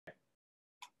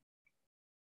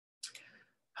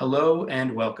Hello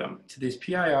and welcome to this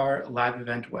PIR Live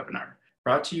Event webinar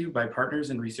brought to you by Partners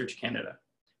in Research Canada.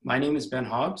 My name is Ben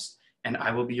Hobbs and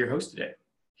I will be your host today.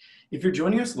 If you're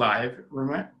joining us live,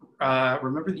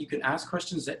 remember that you can ask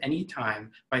questions at any time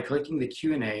by clicking the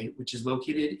Q&A, which is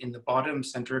located in the bottom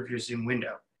center of your Zoom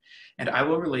window. And I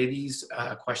will relay these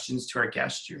questions to our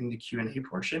guests during the Q&A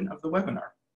portion of the webinar.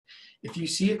 If you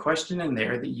see a question in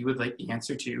there that you would like the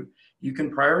answer to, you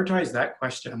can prioritize that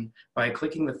question by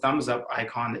clicking the thumbs up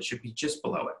icon that should be just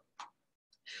below it.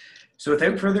 So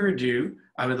without further ado,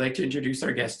 I would like to introduce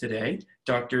our guest today,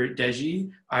 Dr.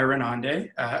 Oyedeji Ayonrinde,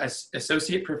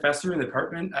 Associate Professor in the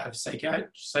Department of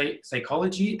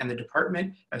Psychology and the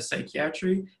Department of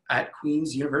Psychiatry at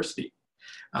Queen's University.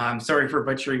 Sorry for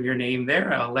butchering your name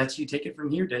there. I'll let you take it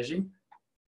from here, Oyedeji.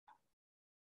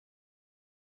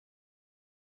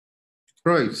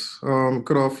 Great.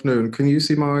 Good afternoon. Can you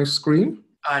see my screen?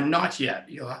 Not yet.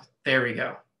 There we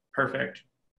go. Perfect.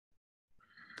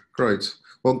 Great.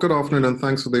 Well, good afternoon and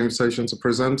thanks for the invitation to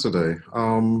present today.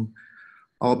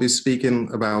 I'll be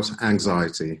speaking about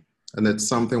anxiety, and it's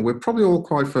something we're probably all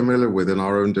quite familiar with in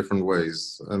our own different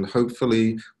ways, and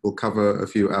hopefully we'll cover a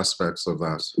few aspects of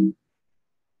that.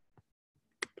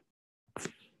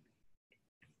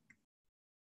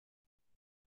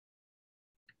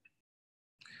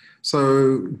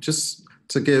 So just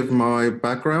to give my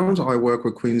background, I work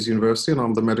with Queen's University and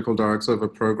I'm the medical director of a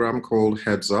program called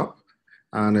Heads Up.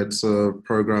 And it's a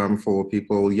program for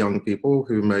people, young people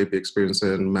who may be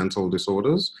experiencing mental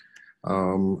disorders.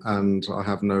 And I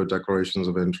have no declarations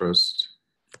of interest.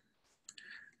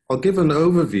 I'll give an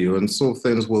overview, and sort of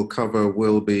things we'll cover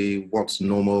will be what's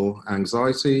normal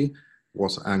anxiety,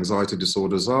 what anxiety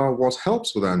disorders are, what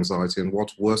helps with anxiety, and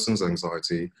what worsens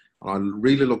anxiety. I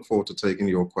really look forward to taking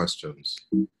your questions.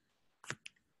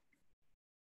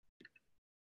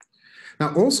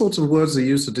 Now, all sorts of words are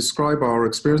used to describe our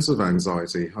experience of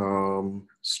anxiety.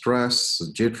 Stress,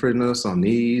 jitteriness,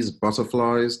 unease,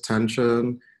 butterflies,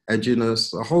 tension,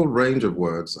 edginess, a whole range of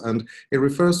words. And it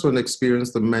refers to an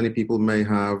experience that many people may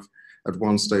have at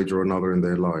one stage or another in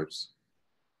their lives.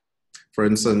 For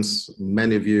instance,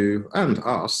 many of you and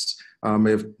us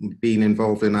may have been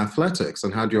involved in athletics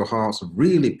and had your hearts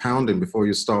really pounding before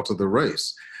you started the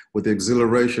race with the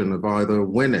exhilaration of either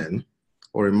winning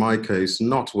or, in my case,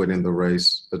 not winning the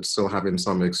race, but still having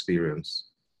some experience.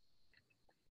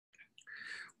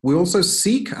 We also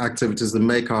seek activities that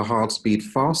make our hearts beat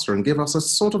faster and give us a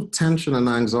sort of tension and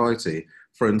anxiety.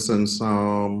 For instance,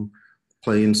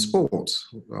 playing sports,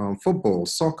 football,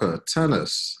 soccer,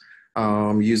 tennis,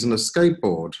 using a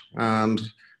skateboard, and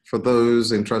for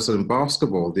those interested in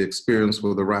basketball, the experience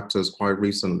with the Raptors quite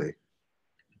recently.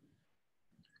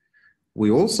 We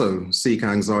also seek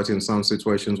anxiety in some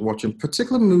situations watching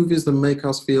particular movies that make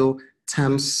us feel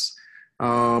tense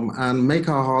and make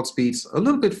our hearts beat a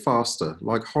little bit faster,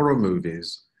 like horror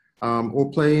movies,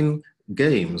 or playing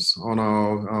games on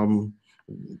our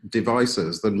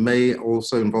devices that may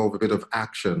also involve a bit of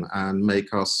action and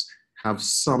make us have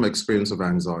some experience of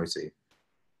anxiety.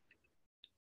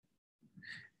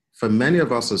 For many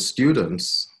of us as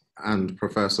students and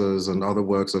professors and other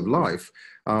works of life,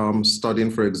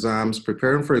 studying for exams,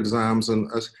 preparing for exams, and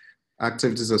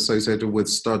activities associated with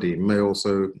study may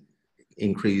also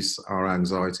increase our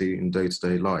anxiety in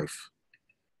day-to-day life.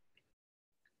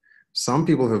 Some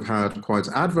people have had quite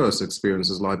adverse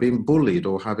experiences like being bullied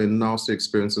or having nasty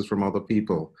experiences from other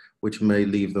people, which may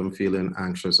leave them feeling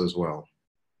anxious as well.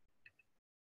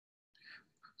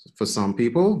 For some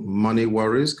people, money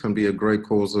worries can be a great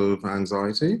cause of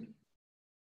anxiety.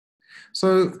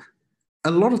 So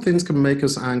a lot of things can make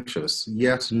us anxious,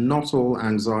 yet not all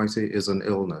anxiety is an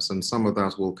illness, and some of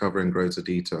that we'll cover in greater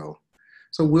detail.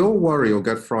 So we all worry or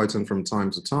get frightened from time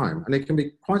to time, and it can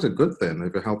be quite a good thing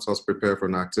if it helps us prepare for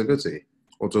an activity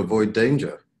or to avoid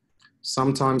danger.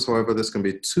 Sometimes, however, this can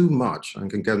be too much and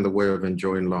can get in the way of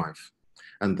enjoying life.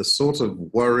 And the sort of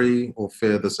worry or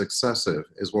fear that's excessive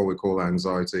is what we call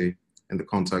anxiety in the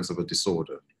context of a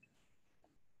disorder.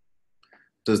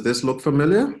 Does this look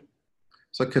familiar?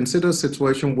 So consider a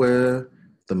situation where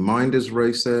the mind is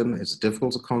racing, it's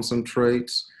difficult to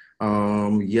concentrate,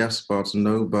 yes, but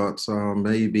no, but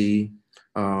maybe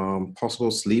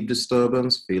possible sleep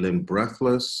disturbance, feeling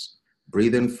breathless,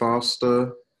 breathing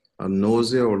faster, a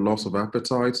nausea or loss of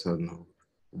appetite, and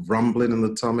rumbling in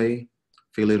the tummy,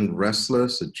 feeling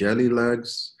restless, jelly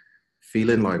legs,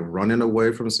 feeling like running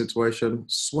away from a situation,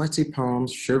 sweaty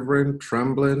palms, shivering,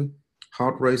 trembling,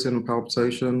 heart racing and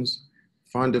palpitations,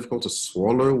 find difficult to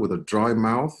swallow with a dry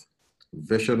mouth,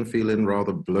 vision feeling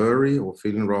rather blurry or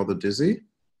feeling rather dizzy.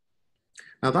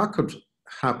 Now that could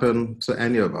happen to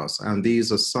any of us, and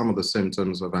these are some of the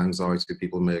symptoms of anxiety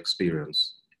people may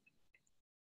experience.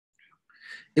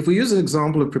 If we use an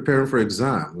example of preparing for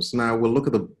exams, now we'll look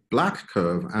at the black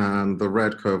curve and the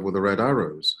red curve with the red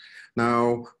arrows.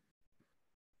 Now,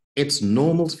 it's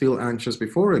normal to feel anxious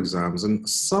before exams, and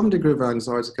some degree of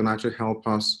anxiety can actually help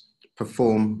us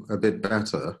perform a bit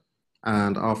better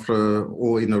and after,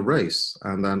 or in a race,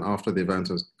 and then after the event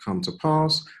has come to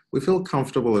pass, we feel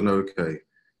comfortable and okay.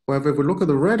 However, if we look at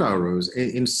the red arrows,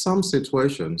 in some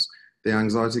situations, the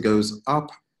anxiety goes up,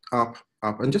 up,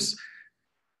 up, and just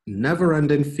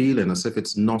never-ending feeling as if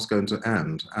it's not going to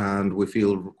end, and we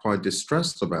feel quite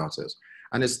distressed about it.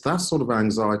 And it's that sort of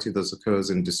anxiety that occurs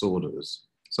in disorders.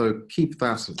 So keep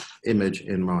that image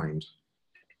in mind.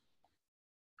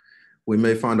 We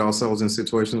may find ourselves in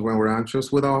situations when we're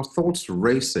anxious with our thoughts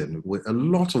racing, with a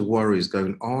lot of worries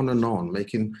going on and on,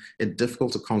 making it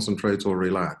difficult to concentrate or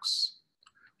relax.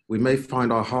 We may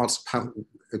find our hearts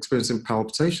experiencing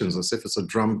palpitations as if it's a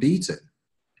drum beating.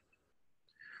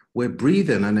 We're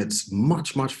breathing and it's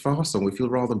much, much faster, and we feel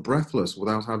rather breathless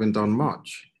without having done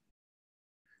much.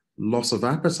 Loss of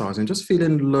appetite and just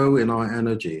feeling low in our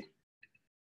energy.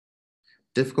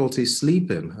 Difficulty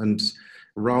sleeping, and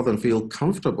rather than feel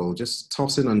comfortable, just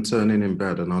tossing and turning in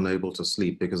bed and unable to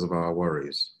sleep because of our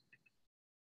worries.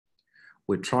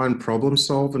 We try and problem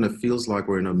solve and it feels like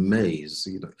we're in a maze.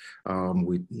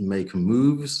 We make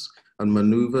moves and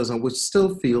maneuvers and we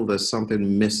still feel there's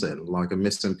something missing, like a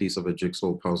missing piece of a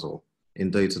jigsaw puzzle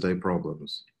in day-to-day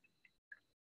problems.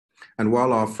 And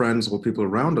while our friends or people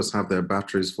around us have their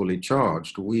batteries fully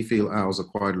charged, we feel ours are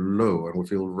quite low and we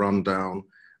feel run down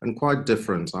and quite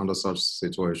different under such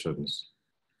situations.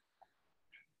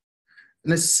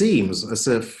 And it seems as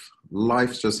if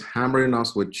life's just hammering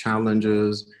us with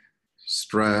challenges,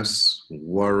 stress,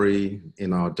 worry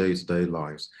in our day-to-day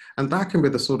lives. And that can be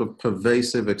the sort of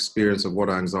pervasive experience of what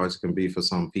anxiety can be for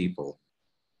some people.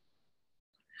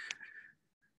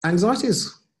 Anxiety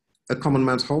is a common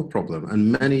mental health problem,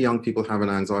 and many young people have an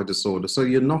anxiety disorder, so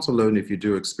you're not alone if you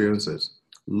do experience it.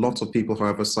 Lots of people,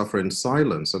 however, suffer in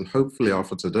silence, and hopefully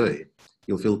after today,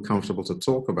 you'll feel comfortable to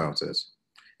talk about it.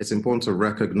 It's important to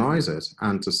recognize it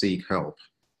and to seek help.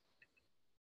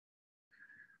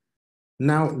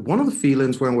 Now, one of the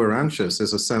feelings when we're anxious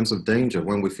is a sense of danger.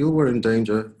 When we feel we're in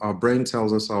danger, our brain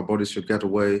tells us our body should get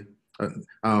away,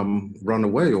 run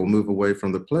away or move away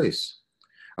from the place.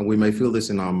 And we may feel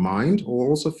this in our mind or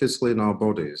also physically in our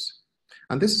bodies.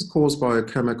 And this is caused by a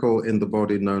chemical in the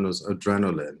body known as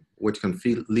adrenaline, which can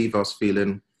leave us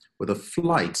feeling with a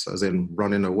flight, as in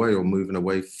running away or moving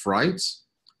away, fright,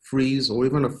 freeze, or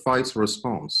even a fight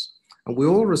response. And we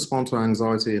all respond to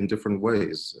anxiety in different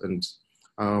ways. And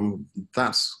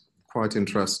that's quite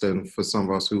interesting for some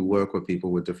of us who work with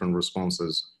people with different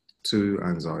responses to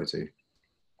anxiety.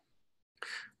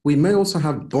 We may also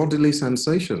have bodily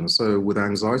sensations. So with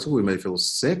anxiety, we may feel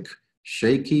sick,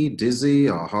 shaky, dizzy,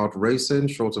 our heart racing,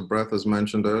 short of breath as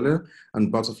mentioned earlier,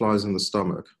 and butterflies in the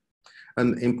stomach.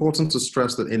 And important to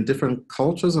stress that in different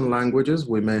cultures and languages,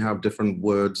 we may have different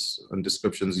words and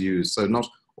descriptions used. So not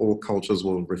all cultures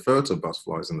will refer to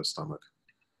butterflies in the stomach.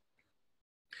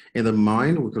 In the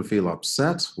mind, we can feel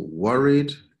upset,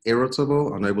 worried,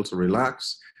 irritable, unable to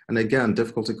relax, and again,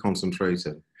 difficulty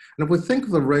concentrating. And if we think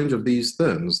of the range of these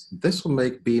things, this will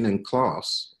make being in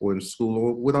class or in school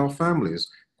or with our families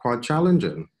quite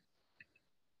challenging.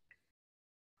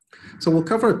 So we'll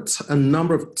cover a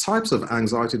number of types of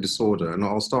anxiety disorder, and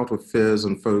I'll start with fears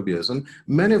and phobias. And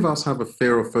many of us have a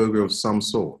fear or phobia of some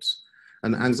sort,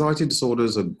 and anxiety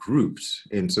disorders are grouped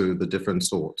into the different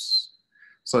sorts.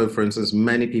 So for instance,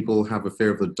 many people have a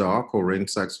fear of the dark or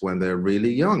insects when they're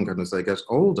really young, and as they get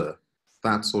older,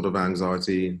 that sort of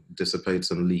anxiety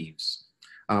dissipates and leaves.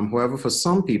 However, for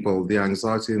some people, the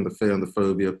anxiety and the fear and the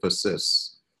phobia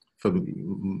persists for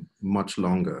much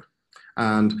longer.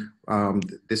 And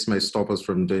this may stop us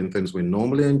from doing things we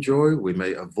normally enjoy. We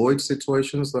may avoid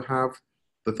situations that have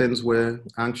the things we're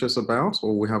anxious about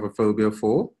or we have a phobia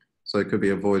for. So it could be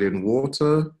avoiding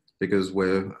water because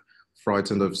we're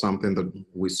frightened of something that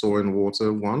we saw in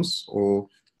water once, or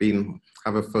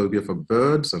have a phobia for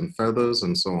birds and feathers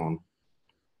and so on.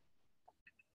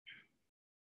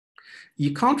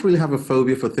 You can't really have a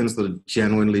phobia for things that are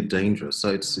genuinely dangerous.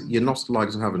 So you're not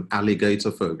likely to have an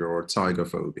alligator phobia or a tiger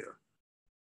phobia.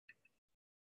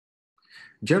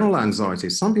 General anxiety.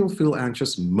 Some people feel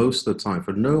anxious most of the time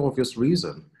for no obvious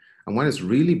reason. And when it's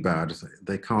really bad,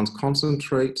 they can't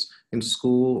concentrate in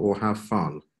school or have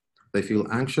fun. They feel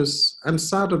anxious and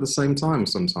sad at the same time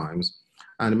sometimes,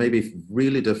 and it may be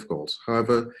really difficult.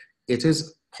 However, it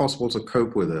is possible to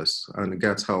cope with this and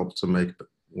get help to make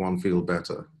one feel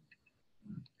better.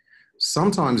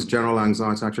 Sometimes general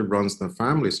anxiety actually runs in the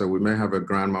family. So we may have a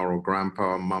grandma or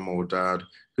grandpa, mum or dad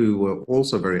who were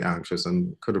also very anxious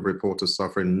and could have reported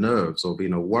suffering nerves or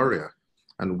being a worrier.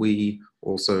 And we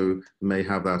also may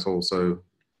have that also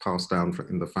passed down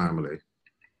in the family.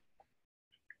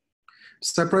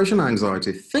 Separation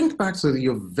anxiety. Think back to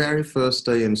your very first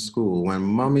day in school when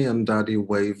mummy and daddy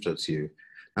waved at you.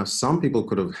 Now, some people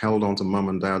could have held on to mum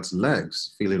and dad's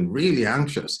legs, feeling really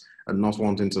anxious and not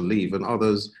wanting to leave, and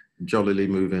others jollily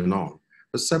moving on.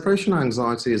 But separation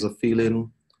anxiety is a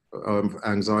feeling of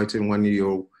anxiety when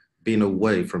you're being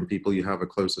away from people you have a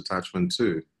close attachment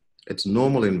to. It's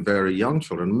normal in very young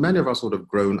children. Many of us would have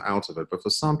grown out of it, but for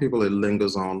some people, it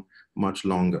lingers on much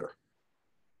longer.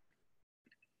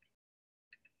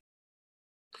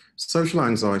 Social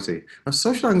anxiety. Now,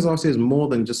 social anxiety is more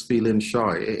than just feeling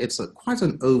shy. It's quite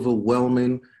an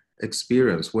overwhelming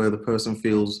experience where the person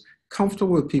feels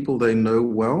comfortable with people they know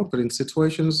well, but in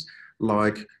situations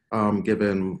like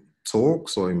giving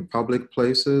talks or in public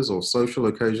places or social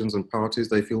occasions and parties,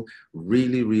 they feel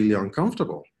really, really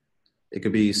uncomfortable. It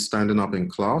could be standing up in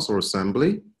class or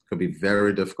assembly, it could be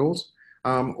very difficult,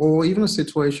 or even a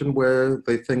situation where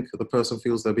they think the person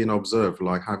feels they're being observed,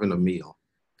 like having a meal.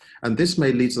 And this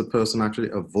may lead to the person actually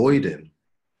avoiding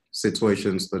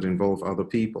situations that involve other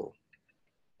people.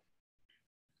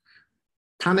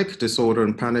 Panic disorder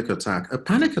and panic attack. A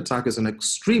panic attack is an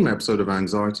extreme episode of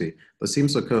anxiety that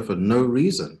seems to occur for no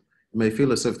reason. It may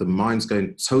feel as if the mind's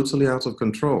going totally out of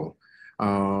control.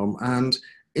 And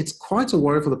it's quite a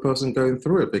worry for the person going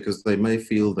through it because they may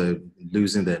feel they're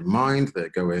losing their mind, they're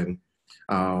going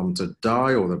to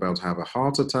die, or they're about to have a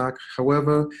heart attack.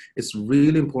 However, it's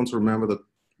really important to remember that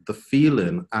the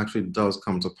feeling actually does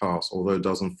come to pass, although it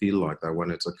doesn't feel like that when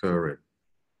it's occurring.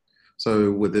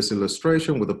 So with this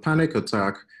illustration, with a panic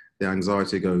attack, the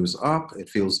anxiety goes up, it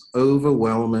feels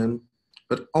overwhelming,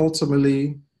 but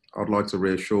ultimately, I'd like to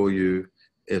reassure you,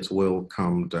 it will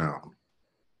come down.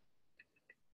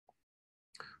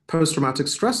 Post-traumatic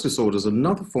stress disorder is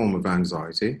another form of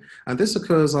anxiety, and this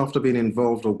occurs after being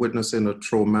involved or witnessing a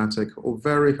traumatic or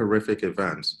very horrific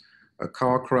event. A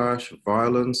car crash,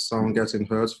 violence, someone getting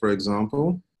hurt, for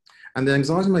example. And the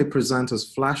anxiety may present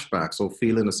as flashbacks or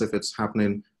feeling as if it's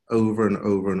happening over and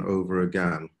over and over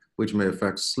again, which may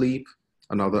affect sleep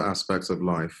and other aspects of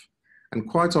life. And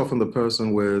quite often the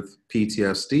person with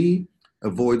PTSD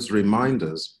avoids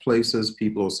reminders, places,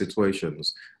 people, or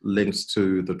situations linked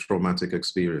to the traumatic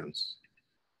experience.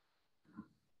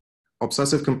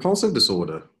 Obsessive compulsive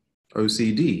disorder,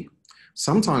 OCD.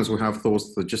 Sometimes we have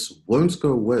thoughts that just won't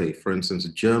go away. For instance,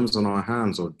 germs on our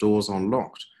hands or doors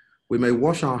unlocked. We may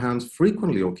wash our hands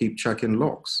frequently or keep checking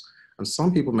locks. And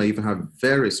some people may even have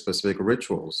very specific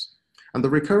rituals. And the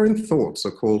recurring thoughts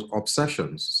are called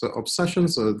obsessions. So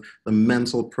obsessions are the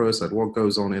mental process, what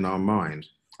goes on in our mind.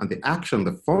 And the action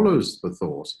that follows the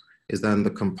thought is then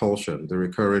the compulsion, the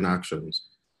recurring actions.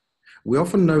 We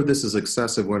often know this is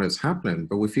excessive when it's happening,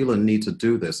 but we feel a need to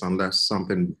do this unless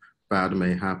something bad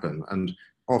may happen. And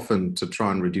often to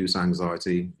try and reduce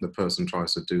anxiety, the person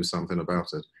tries to do something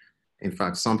about it. In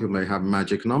fact, some people may have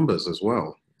magic numbers as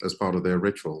well as part of their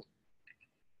ritual.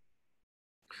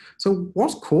 So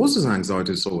what causes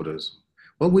anxiety disorders?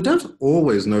 Well, we don't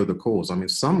always know the cause. I mean,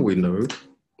 some we know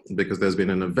because there's been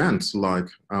an event like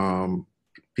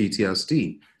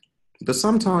PTSD. But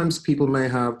sometimes people may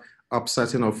have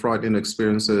upsetting or frightening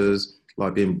experiences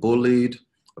like being bullied,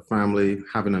 a family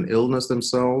having an illness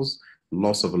themselves,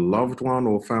 loss of a loved one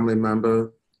or family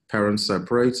member, parents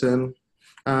separating,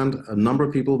 and a number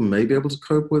of people may be able to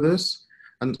cope with this,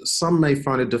 and some may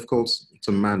find it difficult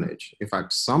to manage. In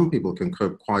fact, some people can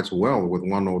cope quite well with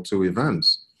one or two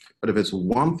events, but if it's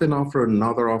one thing after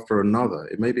another,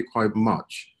 it may be quite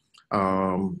much.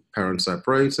 Parents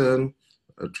separating,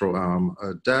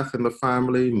 a death in the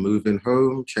family, moving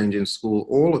home, changing school,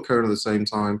 all occurring at the same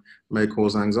time may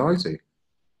cause anxiety.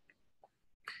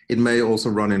 It may also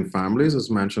run in families, as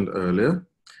mentioned earlier,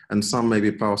 and some may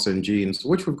be passed in genes,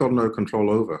 which we've got no control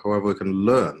over. However, we can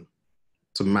learn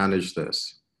to manage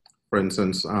this. For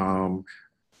instance,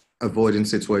 avoiding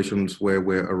situations where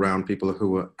we're around people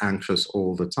who are anxious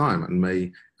all the time and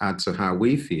may add to how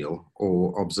we feel,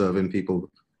 or observing people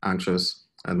anxious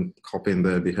and copying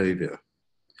their behavior.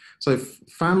 So if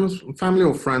family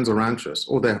or friends are anxious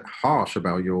or they're harsh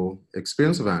about your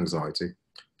experience of anxiety,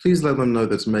 please let them know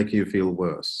that's making you feel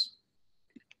worse.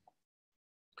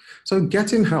 So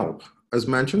getting help. As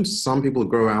mentioned, some people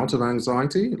grow out of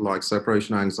anxiety, like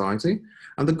separation anxiety.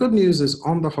 And the good news is,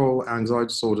 on the whole, anxiety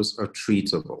disorders are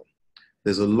treatable.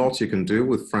 There's a lot you can do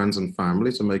with friends and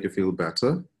family to make you feel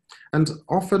better. And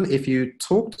often if you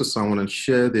talk to someone and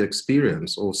share the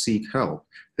experience or seek help,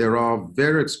 There are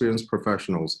very experienced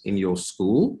professionals in your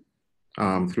school,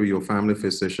 through your family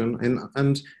physician,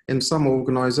 and in some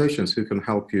organizations who can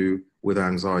help you with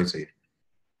anxiety.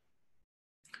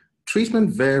 Treatment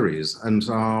varies, and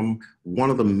one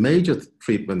of the major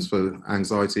treatments for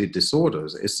anxiety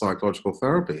disorders is psychological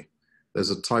therapy. There's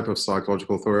a type of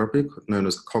psychological therapy known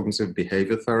as cognitive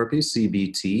behavior therapy,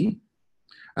 CBT,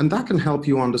 and that can help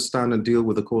you understand and deal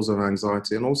with the cause of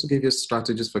anxiety and also give you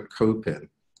strategies for coping,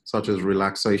 such as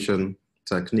relaxation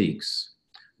techniques.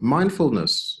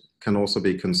 Mindfulness can also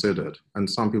be considered, and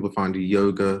some people find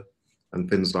yoga and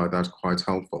things like that quite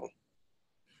helpful.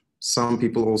 Some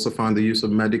people also find the use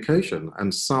of medication,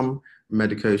 and some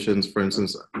medications, for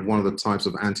instance, one of the types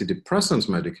of antidepressant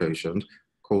medication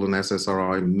called an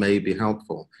SSRI may be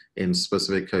helpful in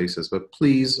specific cases, but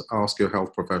please ask your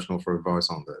health professional for advice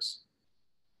on this.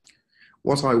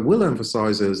 What I will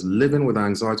emphasize is living with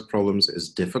anxiety problems is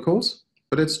difficult,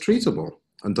 but it's treatable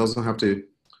and doesn't have to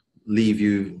leave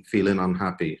you feeling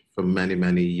unhappy for many,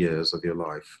 many years of your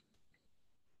life.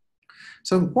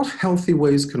 So what healthy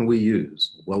ways can we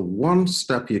use? Well, one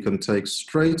step you can take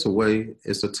straight away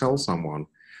is to tell someone.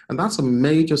 And that's a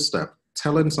major step,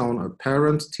 telling someone, a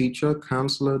parent, teacher,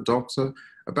 counselor, doctor,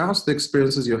 about the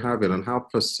experiences you're having and how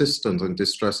persistent and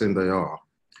distressing they are.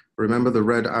 Remember the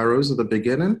red arrows at the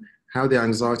beginning? How the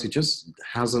anxiety just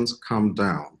hasn't come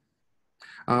down.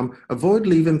 Avoid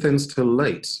leaving things till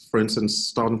late. For instance,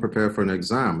 start and prepare for an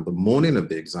exam, the morning of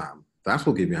the exam. That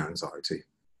will give you anxiety.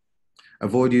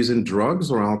 Avoid using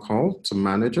drugs or alcohol to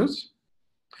manage it.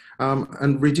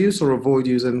 And reduce or avoid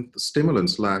using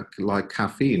stimulants like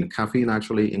caffeine. Caffeine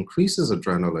actually increases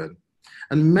adrenaline.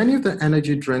 And many of the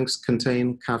energy drinks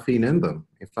contain caffeine in them.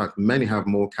 In fact, many have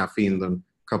more caffeine than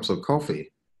cups of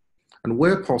coffee. And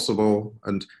where possible,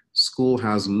 and school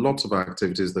has lots of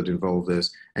activities that involve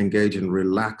this, engage in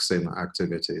relaxing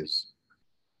activities.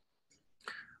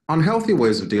 Unhealthy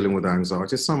ways of dealing with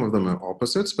anxiety, some of them are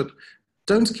opposites, but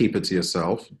don't keep it to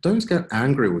yourself. Don't get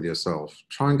angry with yourself.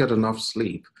 Try and get enough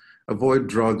sleep. Avoid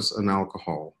drugs and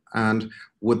alcohol. And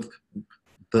with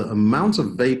the amount of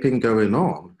vaping going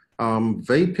on,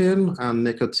 vaping and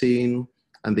nicotine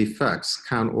and the effects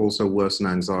can also worsen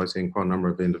anxiety in quite a number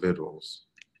of individuals.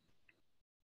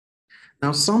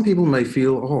 Now, some people may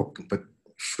feel, oh, but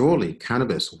surely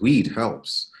cannabis, weed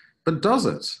helps. But does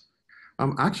it?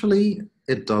 Actually,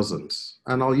 it doesn't.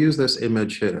 And I'll use this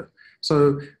image here.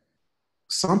 So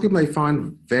some people may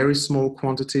find very small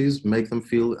quantities make them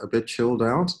feel a bit chilled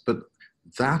out, but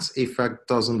that effect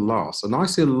doesn't last. And I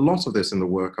see a lot of this in the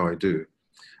work I do.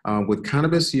 With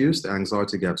cannabis use, the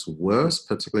anxiety gets worse,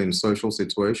 particularly in social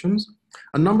situations.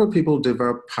 A number of people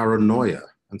develop paranoia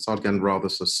and start getting rather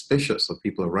suspicious of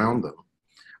people around them,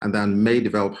 and then may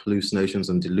develop hallucinations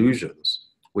and delusions,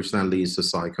 which then leads to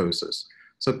psychosis.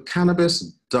 So cannabis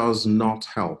does not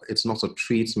help. It's not a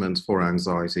treatment for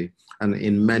anxiety. And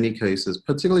in many cases,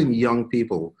 particularly in young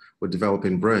people with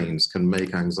developing brains, can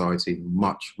make anxiety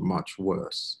much, much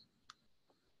worse.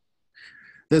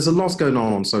 There's a lot going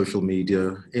on social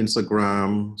media,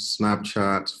 Instagram,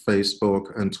 Snapchat,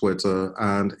 Facebook, and Twitter.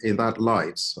 And in that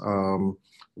light,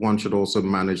 one should also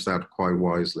manage that quite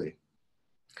wisely.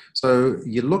 So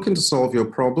you're looking to solve your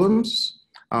problems,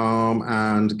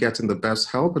 and getting the best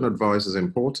help and advice is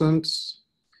important.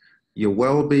 Your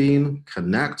well-being,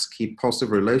 connect, keep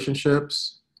positive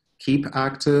relationships, keep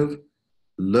active,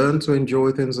 learn to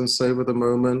enjoy things and savor the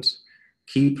moment,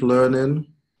 keep learning,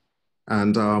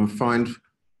 and find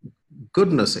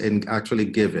goodness in actually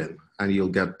giving, and you'll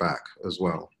get back as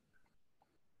well.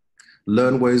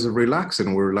 Learn ways of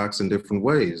relaxing. We relax in different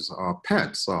ways. Our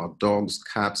pets, our dogs,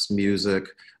 cats, music,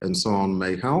 and so on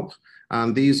may help.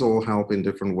 And these all help in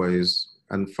different ways,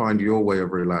 and find your way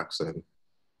of relaxing.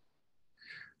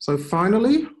 So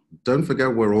finally, don't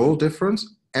forget we're all different.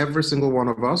 Every single one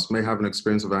of us may have an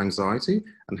experience of anxiety,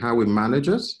 and how we manage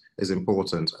it is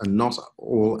important. And not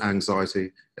all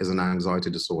anxiety is an anxiety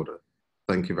disorder.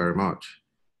 Thank you very much.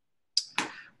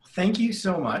 Thank you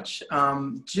so much.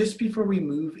 Just before we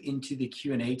move into the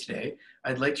Q&A today,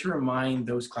 I'd like to remind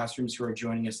those classrooms who are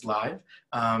joining us live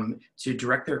to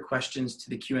direct their questions to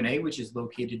the Q&A, which is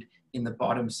located in the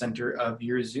bottom center of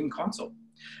your Zoom console.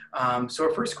 So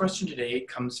our first question today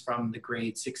comes from the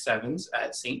grade 6-7s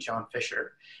at St. John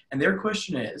Fisher. And their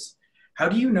question is, how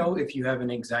do you know if you have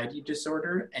an anxiety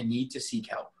disorder and need to seek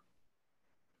help?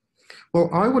 Well,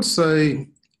 I would say,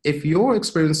 if you're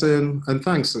experiencing, and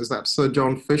thanks, is that Sir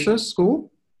John Fisher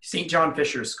School? St. John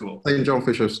Fisher School. St. John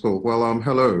Fisher School. Well,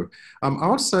 hello. I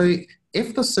would say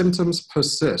if the symptoms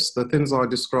persist, the things I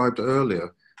described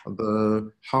earlier,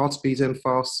 the heart beating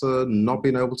faster, not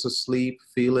being able to sleep,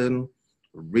 feeling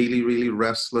really, really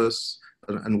restless,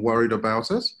 and worried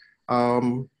about it,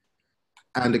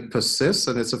 and it persists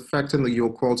and it's affecting your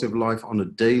quality of life on a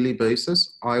daily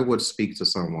basis, I would speak to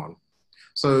someone.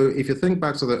 So if you think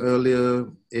back to the earlier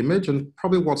image and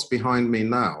probably what's behind me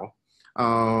now,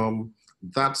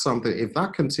 that's something, if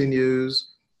that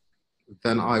continues,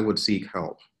 then I would seek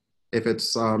help. If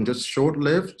it's just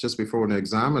short-lived, just before an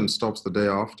exam and stops the day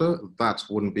after, that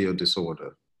wouldn't be a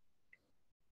disorder.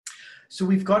 So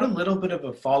we've got a little bit of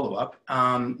a follow-up,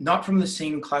 not from the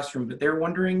same classroom, but they're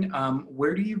wondering,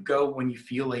 where do you go when you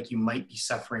feel like you might be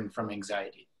suffering from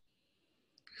anxiety?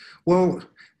 Well,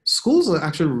 schools are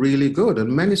actually really good, and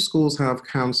many schools have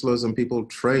counselors and people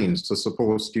trained to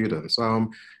support students.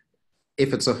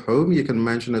 If it's a home, you can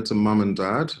mention it to mum and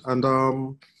dad. And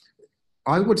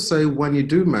I would say when you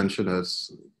do mention it,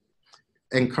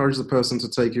 encourage the person to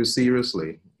take you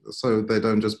seriously, so they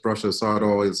don't just brush aside,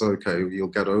 oh, it's okay, you'll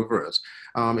get over it.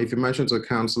 If you mention to a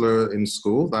counselor in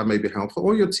school, that may be helpful,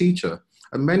 or your teacher.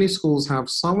 And many schools have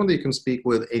someone that you can speak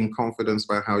with in confidence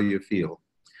about how you feel.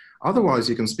 Otherwise,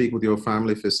 you can speak with your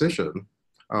family physician,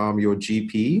 your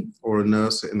GP, or a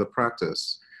nurse in the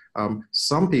practice.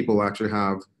 Some people actually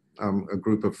have a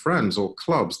group of friends or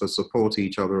clubs that support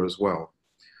each other as well.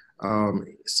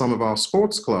 Some of our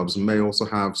sports clubs may also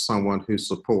have someone who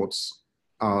supports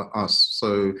us.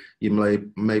 So you may,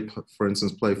 for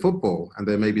instance, play football, and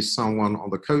there may be someone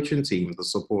on the coaching team that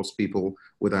supports people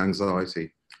with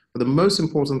anxiety. But the most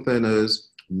important thing is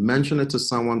mention it to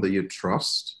someone that you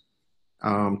trust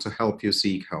to help you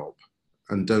seek help,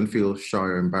 and don't feel shy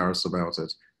or embarrassed about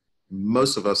it.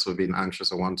 Most of us have been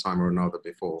anxious at one time or another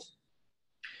before.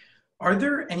 Are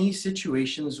there any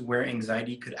situations where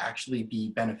anxiety could actually be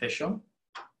beneficial?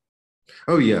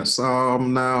 Oh, yes.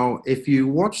 Now, if you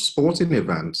watch sporting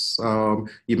events,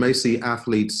 you may see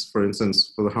athletes, for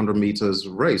instance, for the 100 meters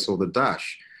race or the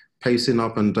dash, pacing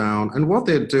up and down. And what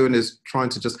they're doing is trying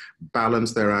to just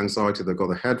balance their anxiety. They've got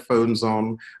the headphones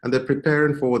on and they're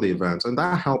preparing for the event. And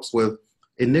that helps with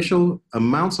initial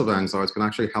amounts of anxiety, can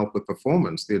actually help with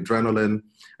performance, the adrenaline,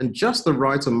 and just the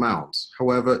right amount.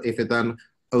 However, if it then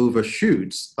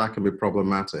overshoots, that can be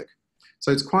problematic.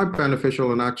 So it's quite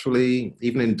beneficial, and actually,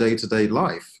 even in day-to-day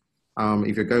life,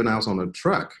 if you're going out on a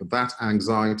trek, that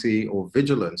anxiety or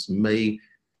vigilance may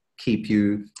keep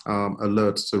you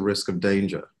alert to risk of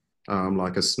danger,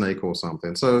 like a snake or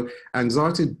something. So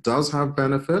anxiety does have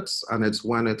benefits, and it's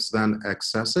when it's then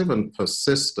excessive and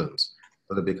persistent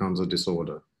that it becomes a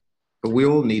disorder. But we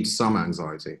all need some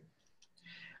anxiety.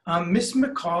 Ms.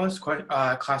 McCaw's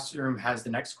classroom has the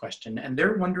next question, and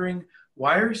they're wondering,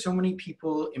 why are so many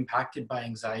people impacted by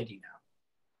anxiety now?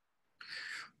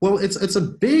 Well, it's a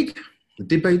big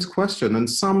debate question, and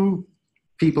some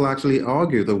people actually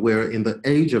argue that we're in the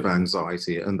age of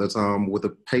anxiety, and that with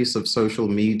the pace of social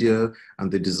media and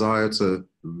the desire to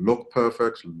look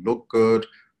perfect, look good,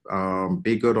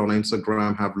 be good on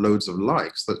Instagram, have loads of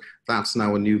likes, that's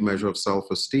now a new measure of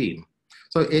self-esteem.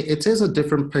 So it is a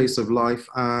different pace of life,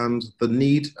 and the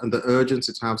need and the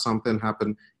urgency to have something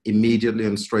happen immediately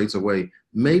and straight away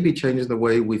may be changing the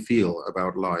way we feel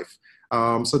about life.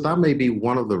 So that may be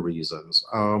one of the reasons.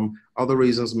 Other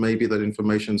reasons may be that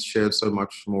information is shared so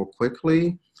much more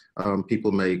quickly.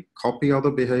 People may copy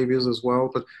other behaviors as well,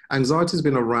 but anxiety has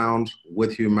been around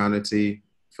with humanity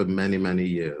for many, many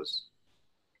years.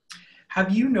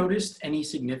 Have you noticed any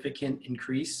significant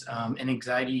increase in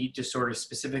anxiety disorders,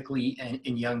 specifically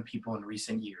in young people in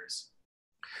recent years?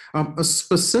 A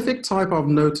specific type I've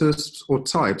noticed, or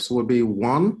types, would be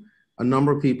one, a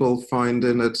number of people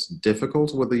finding it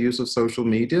difficult with the use of social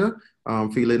media,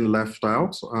 feeling left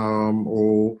out,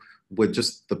 or with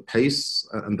just the pace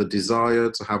and the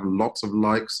desire to have lots of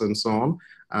likes and so on,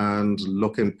 and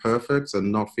looking perfect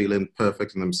and not feeling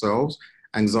perfect in themselves.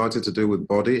 Anxiety to do with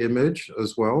body image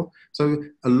as well. So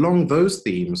along those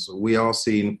themes, we are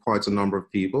seeing quite a number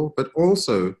of people, but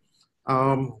also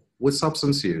with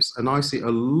substance use. And I see a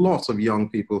lot of young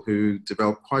people who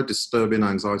develop quite disturbing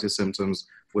anxiety symptoms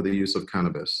with the use of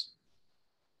cannabis.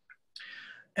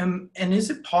 And is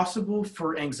it possible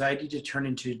for anxiety to turn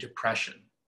into depression?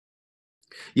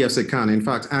 Yes, it can. In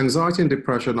fact, anxiety and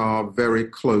depression are very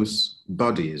close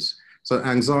buddies. So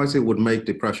anxiety would make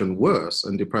depression worse,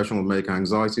 and depression will make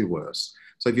anxiety worse.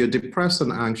 So if you're depressed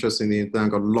and anxious and you've then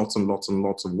got lots and lots and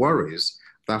lots of worries,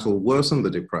 that will worsen the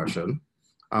depression.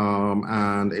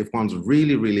 And if one's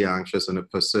really, really anxious and it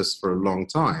persists for a long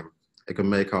time, it can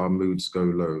make our moods go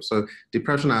low. So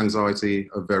depression and anxiety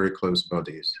are very close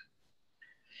buddies.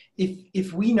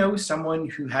 If we know someone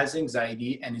who has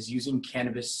anxiety and is using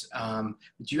cannabis,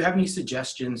 do you have any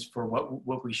suggestions for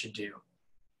what we should do?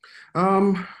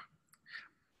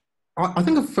 I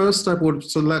think the first step would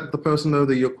to let the person know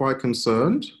that you're quite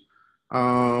concerned,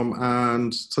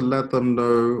 and to let them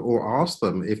know or ask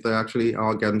them if they actually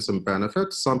are getting some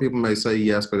benefits. Some people may say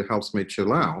yes, but it helps me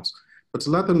chill out. But to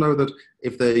let them know that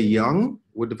if they're young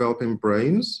with developing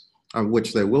brains,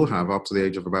 which they will have up to the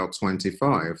age of about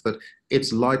 25, that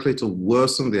it's likely to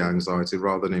worsen the anxiety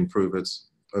rather than improve it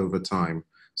over time.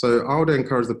 So I would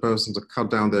encourage the person to cut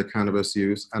down their cannabis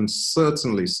use and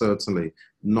certainly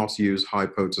not use high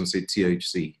potency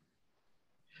THC.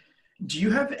 Do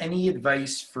you have any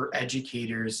advice for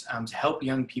educators to help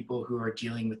young people who are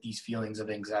dealing with these feelings of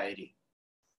anxiety?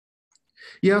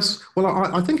 Yes, well,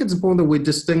 I think it's important that we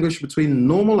distinguish between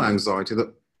normal anxiety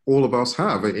that all of us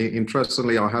have.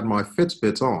 Interestingly, I had my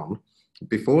Fitbit on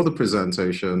before the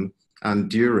presentation and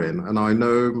during, and I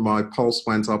know my pulse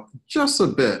went up just a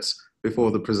bit before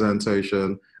the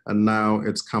presentation, and now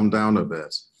it's come down a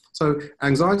bit. So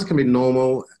anxiety can be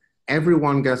normal.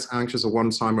 Everyone gets anxious at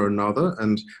one time or another,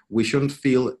 and we shouldn't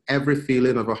feel every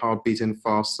feeling of a heart beating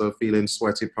faster, feeling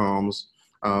sweaty palms,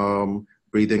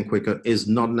 breathing quicker is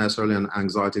not necessarily an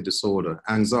anxiety disorder.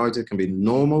 Anxiety can be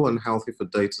normal and healthy for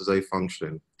day-to-day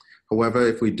functioning. However,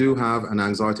 if we do have an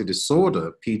anxiety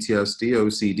disorder, PTSD,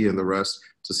 OCD, and the rest,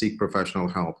 to seek professional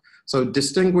help. So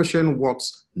distinguishing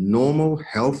what's normal,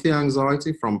 healthy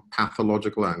anxiety from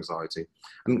pathological anxiety.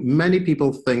 And many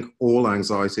people think all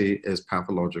anxiety is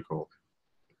pathological,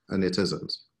 and it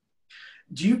isn't.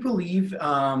 Do you believe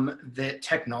that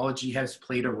technology has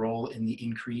played a role in the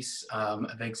increase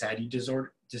of anxiety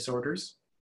disorders?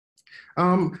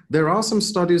 There are some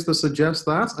studies that suggest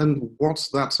that, and what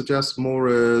that suggests more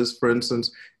is, for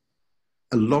instance,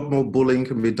 a lot more bullying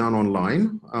can be done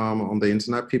online, on the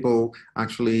internet. People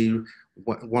actually,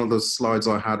 one of the slides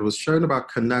I had was showing about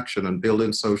connection and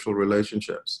building social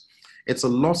relationships. It's a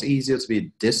lot easier to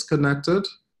be disconnected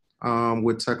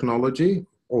with technology,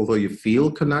 although you feel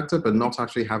connected, but not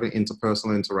actually having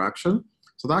interpersonal interaction.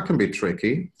 So that can be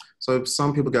tricky. So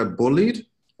some people get bullied.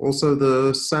 Also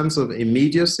the sense of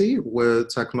immediacy with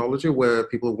technology, where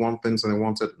people want things and they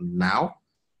want it now,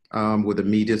 with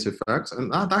immediate effect.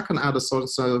 And that can add a sort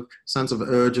of sense of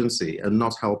urgency and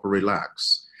not help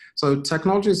relax. So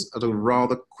technology is at a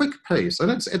rather quick pace,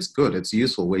 and it's good, it's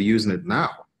useful, we're using it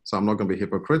now. So I'm not going to be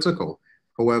hypocritical.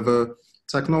 However,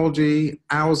 technology,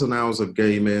 hours and hours of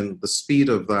gaming, the speed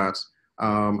of that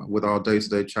with our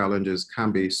day-to-day challenges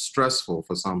can be stressful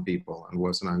for some people and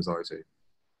worsen anxiety.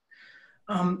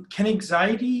 Can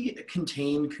anxiety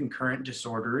contain concurrent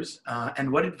disorders?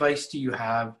 And what advice do you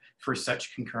have for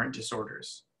such concurrent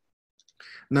disorders?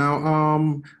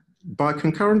 Now, by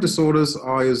concurrent disorders,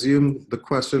 I assume the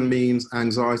question means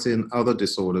anxiety and other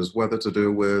disorders, whether to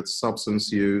do with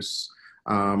substance use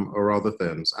or other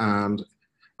things. And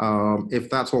if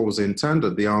that's what was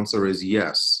intended, the answer is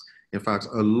yes. In fact,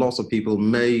 a lot of people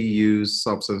may use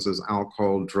substances,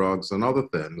 alcohol, drugs, and other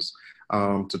things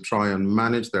to try and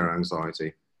manage their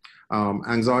anxiety.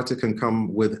 Anxiety can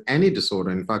come with any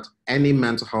disorder. In fact, any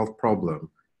mental health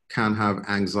problem can have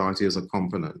anxiety as a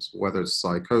component, whether it's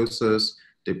psychosis,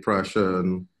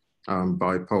 depression,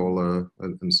 bipolar,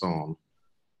 and so on.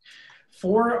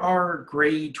 For our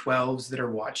grade 12s that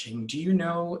are watching, do you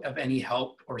know of any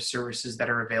help or services that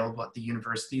are available at the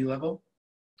university level?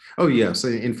 Oh, yes.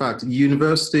 In fact,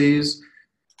 universities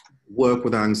work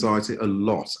with anxiety a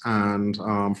lot. And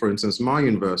for instance, my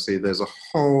university, there's a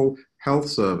whole health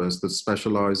service that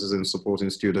specializes in supporting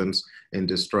students in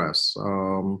distress.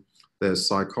 There's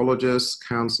psychologists,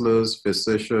 counselors,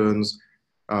 physicians,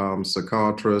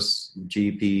 psychiatrists,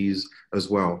 GPs as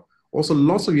well. Also,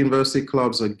 lots of university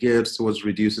clubs are geared towards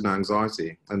reducing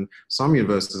anxiety. And some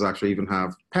universities actually even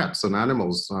have pets and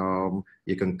animals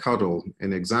you can cuddle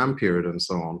in exam period and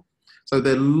so on. So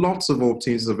there are lots of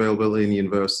opportunities available in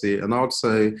university. And I would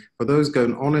say for those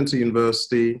going on into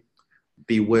university,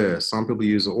 beware. Some people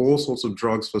use all sorts of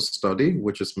drugs for study,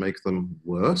 which just makes them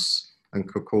worse and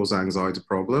could cause anxiety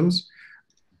problems.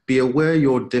 Be aware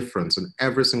you're different, and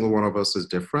every single one of us is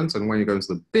different. And when you go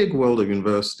into the big world of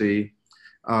university,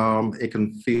 it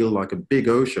can feel like a big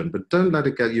ocean, but don't let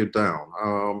it get you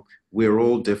down. We're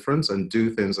all different, and do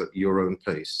things at your own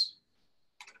pace.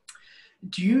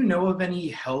 Do you know of any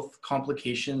health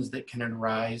complications that can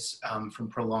arise from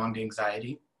prolonged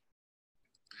anxiety?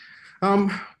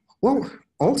 Well,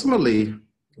 ultimately,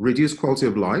 reduced quality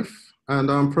of life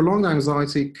and prolonged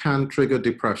anxiety can trigger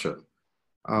depression.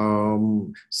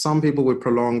 Some people with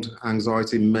prolonged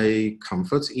anxiety may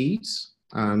comfort eat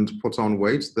and put on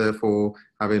weight, therefore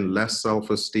having less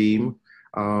self-esteem.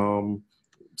 Some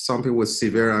people with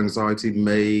severe anxiety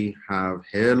may have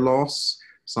hair loss.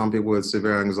 Some people with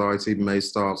severe anxiety may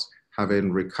start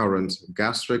having recurrent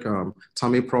gastric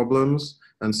tummy problems,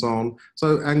 and so on.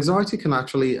 So anxiety can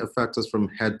actually affect us from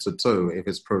head to toe if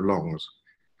it's prolonged.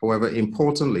 However,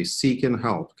 importantly, seeking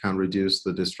help can reduce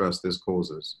the distress this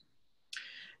causes.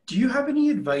 Do you have any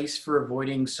advice for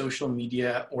avoiding social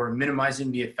media or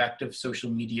minimizing the effect of social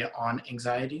media on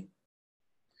anxiety?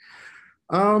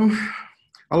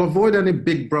 I'll avoid any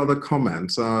big brother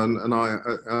comments, and I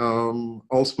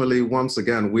ultimately, once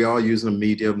again, we are using a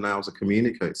medium now to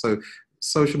communicate. So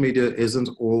social media isn't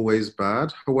always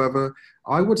bad. However,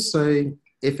 I would say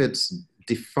if it's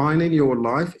defining your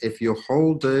life, if your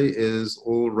whole day is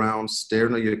all around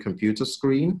staring at your computer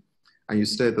screen, and you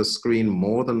stare at the screen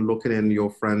more than looking in your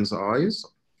friend's eyes,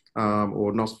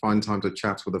 or not find time to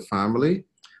chat with the family,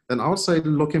 then I would say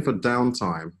looking for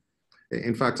downtime.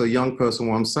 In fact, a young person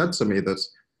once said to me that,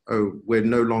 oh, we're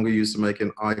no longer used to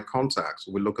making eye contact.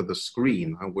 We look at the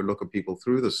screen and we look at people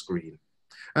through the screen.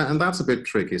 And that's a bit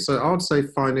tricky. So I would say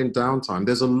finding downtime.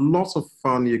 There's a lot of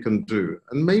fun you can do.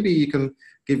 And maybe you can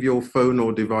give your phone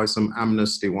or device some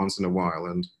amnesty once in a while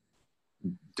and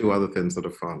do other things that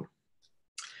are fun.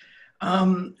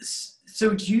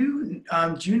 So do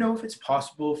you know if it's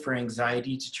possible for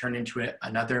anxiety to turn into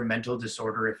another mental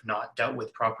disorder if not dealt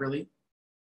with properly?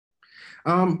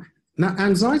 Now,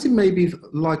 anxiety may be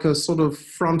like a sort of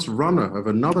front runner of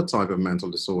another type of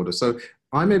mental disorder. So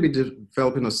I may be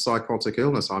developing a psychotic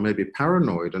illness. I may be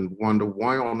paranoid and wonder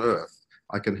why on earth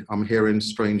I'm hearing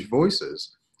strange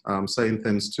voices saying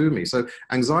things to me. So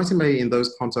anxiety may in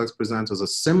those contexts present as a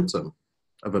symptom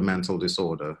of a mental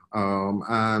disorder.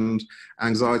 And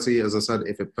anxiety, as I said,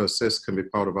 if it persists, can be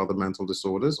part of other mental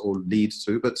disorders or leads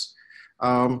to, but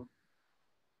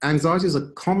anxiety is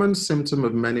a common symptom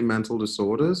of many mental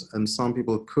disorders, and some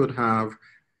people could have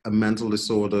a mental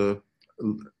disorder,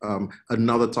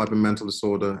 another type of mental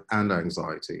disorder and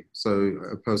anxiety. So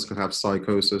a person could have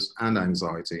psychosis and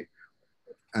anxiety,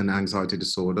 an anxiety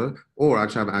disorder, or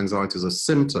actually have anxiety as a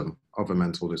symptom of a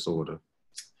mental disorder.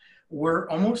 We're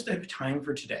almost out of time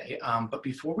for today, but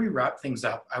before we wrap things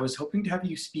up, I was hoping to have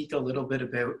you speak a little bit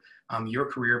about your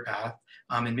career path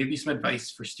and maybe some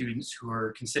advice for students who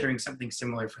are considering something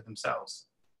similar for themselves.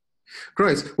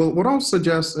 Great. Well, what I'll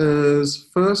suggest is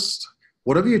first,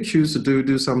 whatever you choose to do,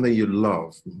 do something you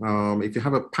love. If you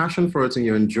have a passion for it and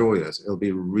you enjoy it, it'll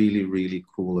be really, really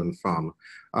cool and fun.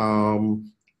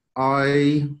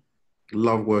 I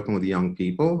love working with young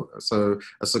people. So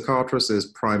a psychiatrist is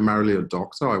primarily a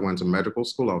doctor. I went to medical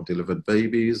school. I've delivered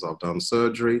babies. I've done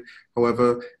surgery.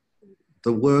 However,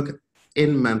 the work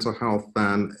in mental health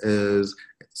then is,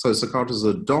 so a psychiatrist is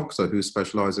a doctor who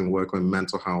specializes in working with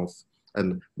mental health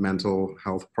and mental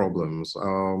health problems.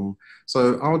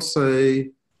 So I would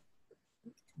say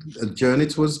a journey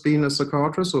towards being a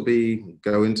psychiatrist will be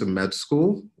going to med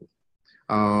school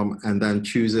and then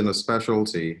choosing a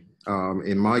specialty.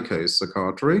 In my case,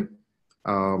 psychiatry,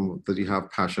 that you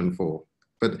have passion for.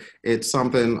 But it's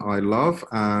something I love,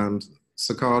 and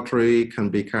psychiatry can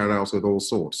be carried out with all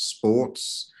sorts,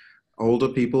 sports, older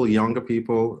people, younger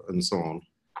people, and so on.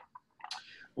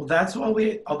 Well, that's all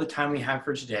the time we have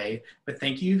for today, but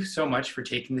thank you so much for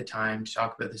taking the time to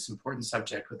talk about this important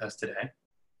subject with us today.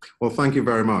 Well, thank you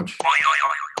very much.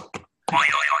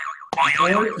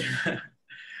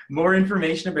 More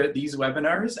information about these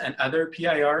webinars and other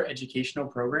PIR educational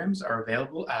programs are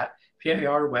available at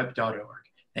pirweb.org.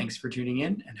 Thanks for tuning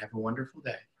in and have a wonderful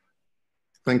day.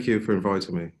 Thank you for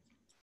inviting me.